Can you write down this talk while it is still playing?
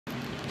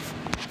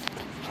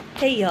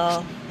Hey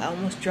y'all, I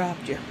almost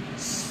dropped you.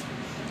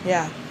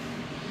 Yeah.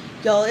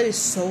 Y'all, it is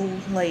so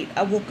late.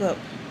 I woke up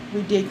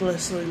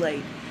ridiculously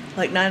late.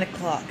 Like 9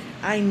 o'clock.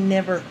 I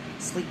never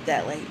sleep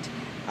that late.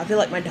 I feel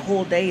like my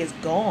whole day is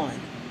gone.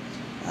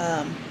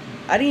 I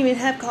didn't even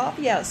have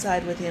coffee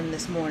outside with him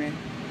this morning.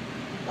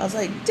 I was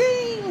like,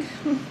 dang.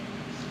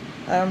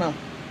 I don't know.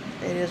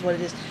 It is what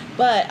it is.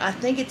 But I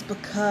think it's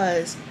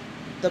because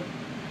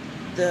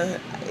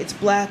it's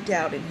blacked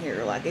out in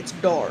here. Like, it's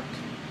dark.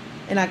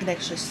 And I can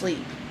actually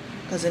sleep.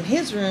 Because in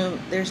his room,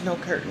 there's no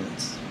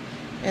curtains.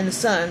 And the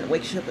sun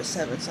wakes you up at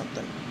 7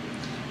 something.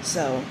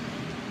 So,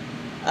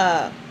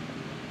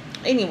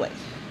 anyway.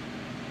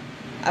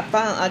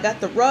 I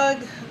got the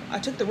rug. I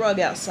took the rug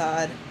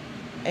outside.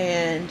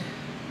 And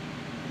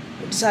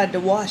decided to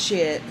wash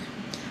it.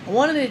 I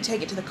wanted to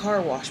take it to the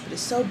car wash. But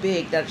it's so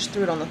big that I just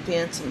threw it on the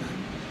fence and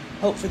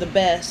hope for the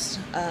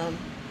best. And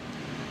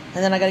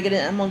then I'm going to get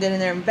in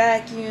there and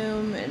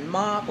vacuum and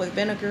mop with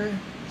vinegar.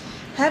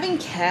 Having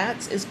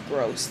cats is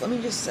gross. Let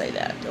me just say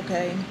that,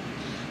 okay?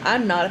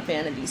 I'm not a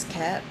fan of these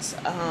cats.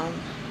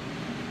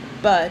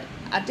 But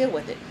I deal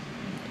with it,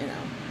 you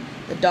know.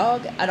 The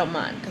dog, I don't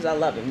mind because I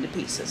love him to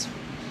pieces.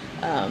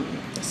 And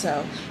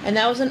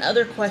that was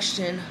another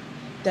question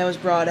that was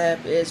brought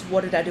up is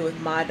what did I do with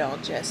my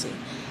dog, Jessie?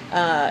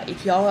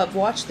 If y'all have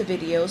watched the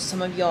videos,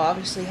 some of y'all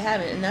obviously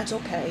haven't, and that's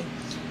okay.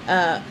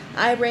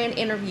 I ran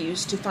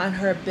interviews to find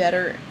her a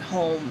better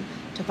home,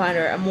 to find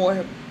her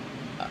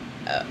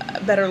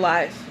a better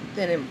life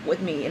than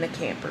with me in a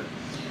camper.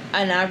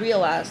 And I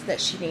realized that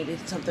she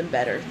needed something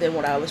better than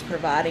what I was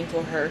providing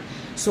for her.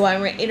 So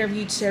I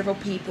interviewed several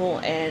people,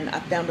 and I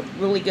found a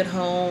really good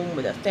home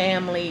with a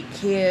family,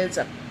 kids,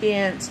 a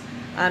fence.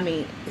 I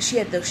mean, she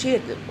had the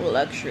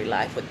luxury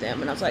life with them,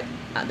 and I was like,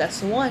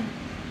 that's the one.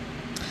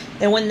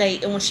 And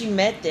when she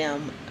met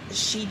them,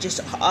 she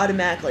just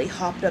automatically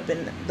hopped up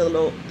in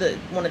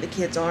one of the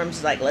kids'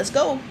 arms, like, let's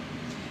go.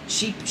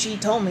 She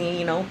told me,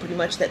 you know, pretty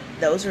much that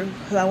those are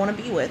who I want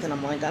to be with, and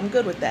I'm like, I'm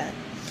good with that.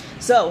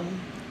 So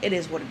it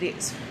is what it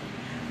is.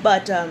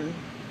 But other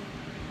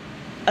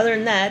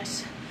than that,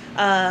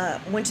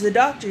 went to the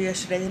doctor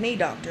yesterday, the knee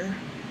doctor.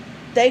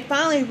 They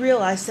finally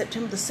realized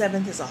September the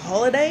 7th is a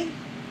holiday,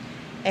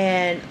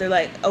 and they're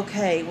like,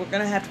 okay, we're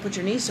gonna have to put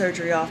your knee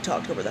surgery off to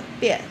October the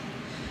 5th.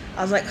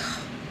 I was like,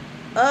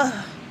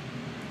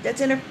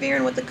 that's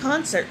interfering with the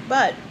concert,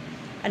 but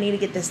I need to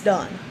get this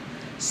done.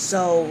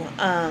 So,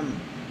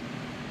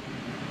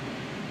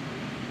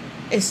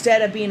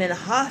 instead of being in the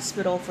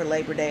hospital for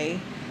Labor Day,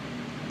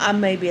 I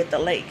may be at the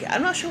lake.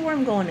 I'm not sure where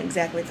I'm going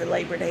exactly for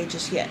Labor Day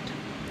just yet.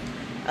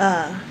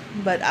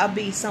 But I'll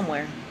be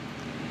somewhere.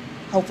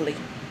 Hopefully.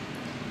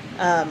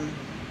 So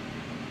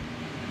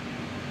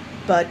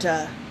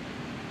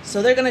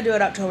they're going to do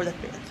it October the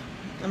 5th.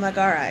 I'm like,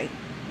 alright.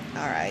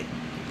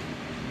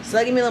 So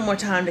that gave me a little more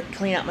time to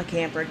clean out my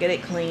camper, get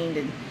it cleaned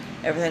and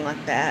everything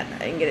like that,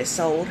 and get it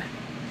sold.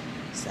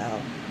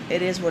 So,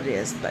 it is what it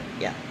is, but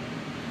yeah.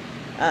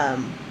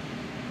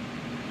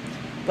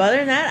 But other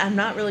than that, I'm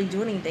not really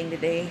doing anything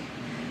today.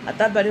 I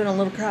thought about doing a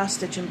little cross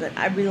stitching, but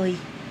I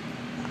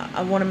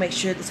want to make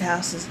sure this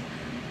house is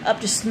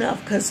up to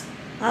snuff, because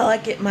I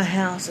like it in my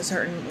house a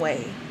certain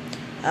way.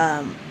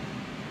 And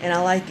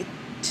I like it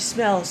to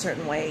smell a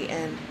certain way,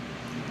 and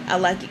I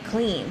like it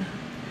clean.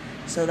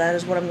 So that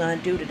is what I'm going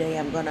to do today.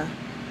 I'm going to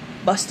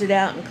bust it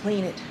out and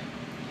clean it.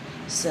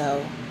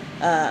 So,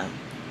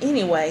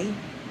 anyway,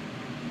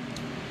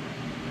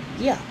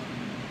 yeah.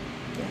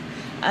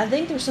 I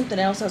think there's something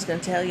else I was going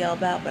to tell y'all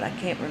about, but I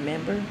can't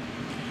remember.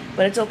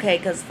 But it's okay,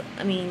 because,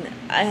 I mean,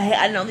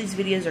 I know these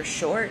videos are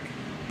short,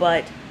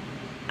 but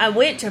I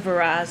went to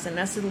Verizon.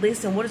 I said,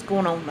 listen, what is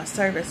going on with my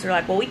service? They're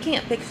like, well, we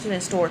can't fix it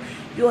in store.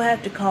 You'll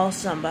have to call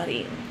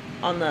somebody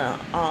on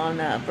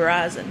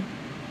Verizon.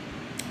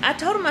 I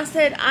told him, I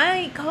said, I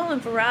ain't calling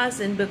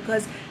Verizon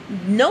because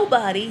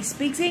nobody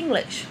speaks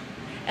English.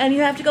 And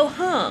you have to go,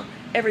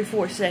 every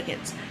 4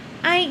 seconds.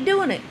 I ain't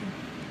doing it.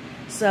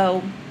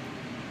 So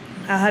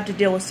I'll have to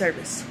deal with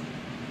service.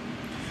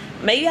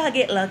 Maybe I'll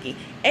get lucky.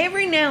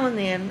 Every now and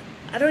then,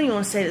 I don't even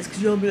want to say this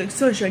because you'll be like,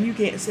 Sunshine, you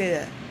can't say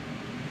that.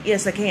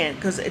 Yes, I can,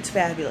 because it's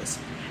fabulous.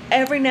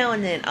 Every now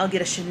and then, I'll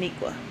get a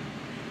Shaniqua.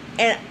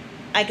 And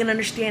I can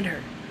understand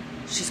her.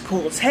 She's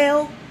cool as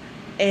hell.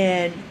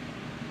 And,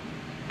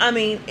 I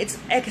mean, it's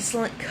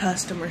excellent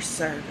customer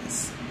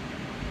service.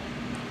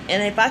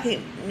 And if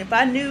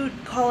I knew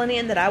calling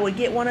in that I would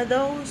get one of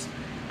those,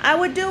 I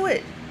would do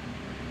it.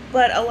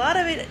 But a lot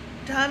of it,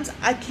 times,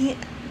 I can't.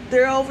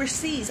 They're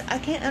overseas. I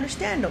can't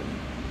understand them.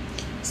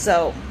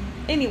 So,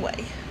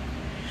 anyway,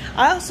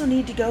 I also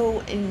need to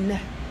go and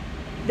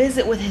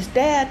visit with his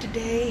dad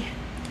today,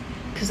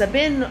 because I've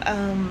been,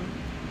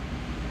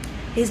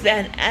 he's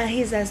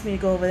asked me to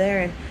go over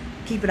there and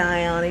keep an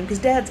eye on him, because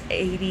Dad's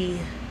 88,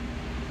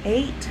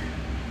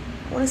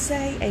 I want to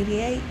say,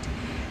 88,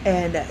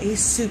 and he's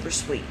super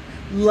sweet.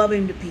 Love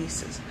him to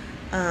pieces.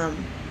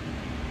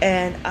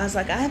 And I was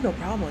like, I have no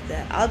problem with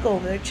that. I'll go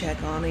over there,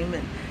 check on him,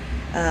 and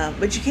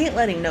but you can't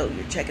let him know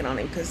you're checking on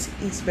him, because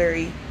he's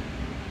very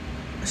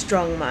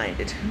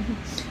strong-minded.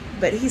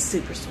 But he's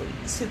super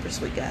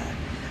sweet guy.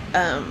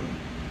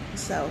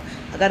 So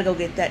I got to go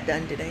get that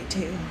done today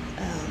too.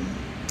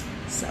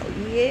 So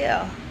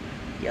yeah,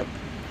 yep.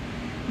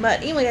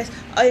 But anyway, guys,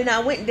 and I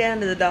went down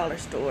to the dollar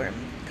store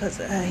because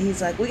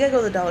he's like, we gotta go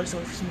to the dollar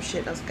store for some shit.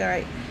 And I was like, all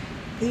right.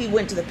 He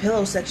went to the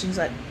pillow section. He's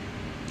like,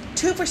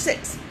 2 for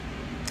 $6.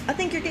 I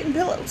think you're getting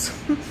pillows.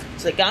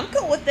 It's like, I'm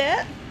cool with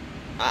that.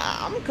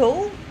 I'm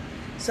cool.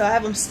 So I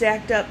have them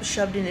stacked up,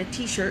 shoved in a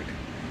t-shirt,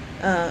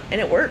 and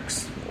it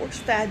works. It works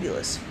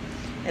fabulous.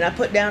 And I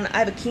put down, I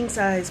have a king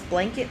size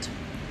blanket,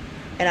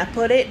 and I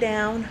put it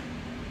down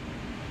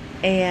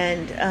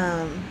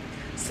and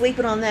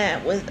sleeping on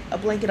that with a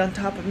blanket on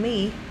top of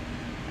me,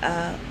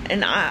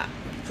 and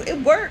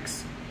it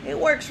works. It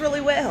works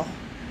really well.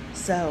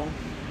 So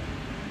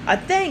I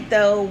think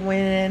though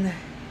when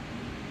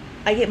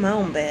I get my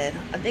own bed,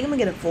 I think I'm gonna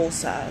get a full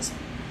size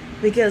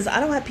because I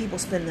don't have people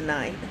spend the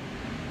night,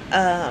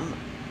 and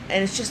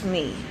it's just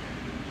me.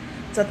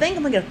 So I think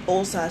I'm gonna get a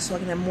full size so I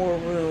can have more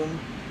room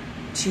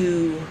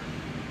to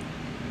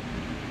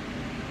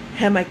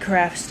have my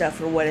craft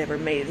stuff or whatever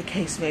may the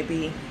case may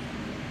be.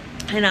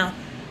 And now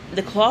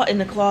in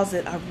the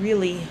closet, I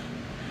really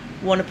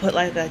want to put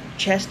like a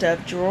chest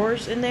of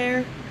drawers in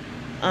there,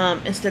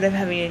 instead of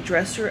having a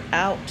dresser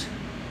out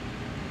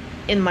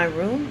in my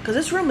room, because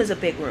this room is a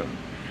big room.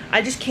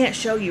 I just can't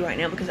show you right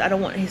now because I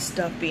don't want his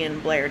stuff being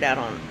blared out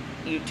on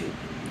YouTube.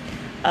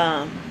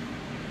 And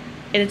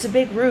it's a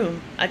big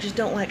room. I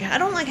don't like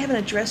having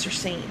a dresser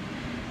scene,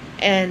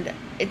 and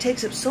it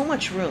takes up so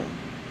much room.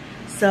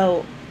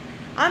 So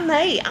I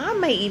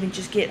may even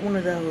just get one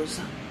of those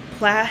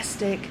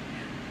plastic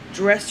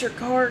dresser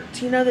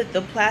carts, you know, that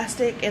the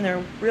plastic and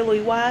they're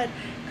really wide,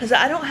 because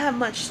I don't have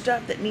much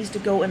stuff that needs to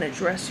go in a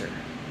dresser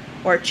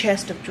or a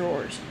chest of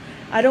drawers.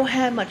 I don't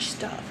have much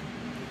stuff,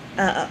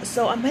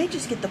 so I may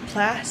just get the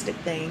plastic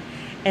thing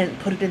and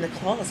put it in the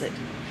closet,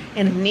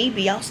 and if need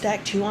be, I'll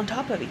stack 2 on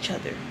top of each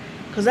other,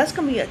 because that's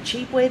gonna be a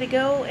cheap way to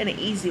go and an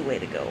easy way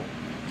to go.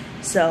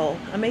 So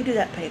I may do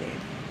that payday.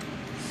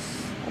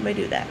 I may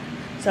do that.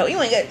 So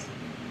anyway, guys,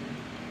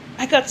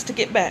 I got to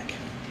get back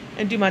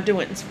and do my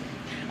doings.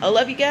 I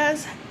love you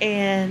guys,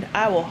 and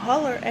I will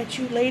holler at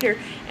you later.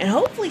 And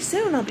hopefully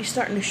soon I'll be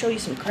starting to show you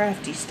some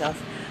crafty stuff.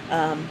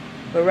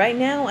 But right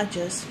now I'm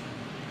just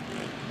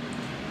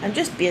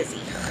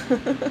busy,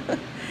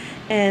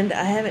 and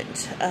I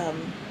haven't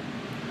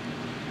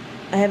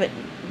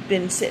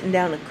been sitting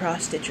down to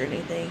cross stitch or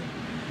anything.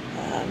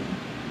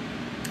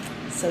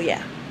 So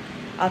yeah,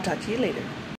 I'll talk to you later.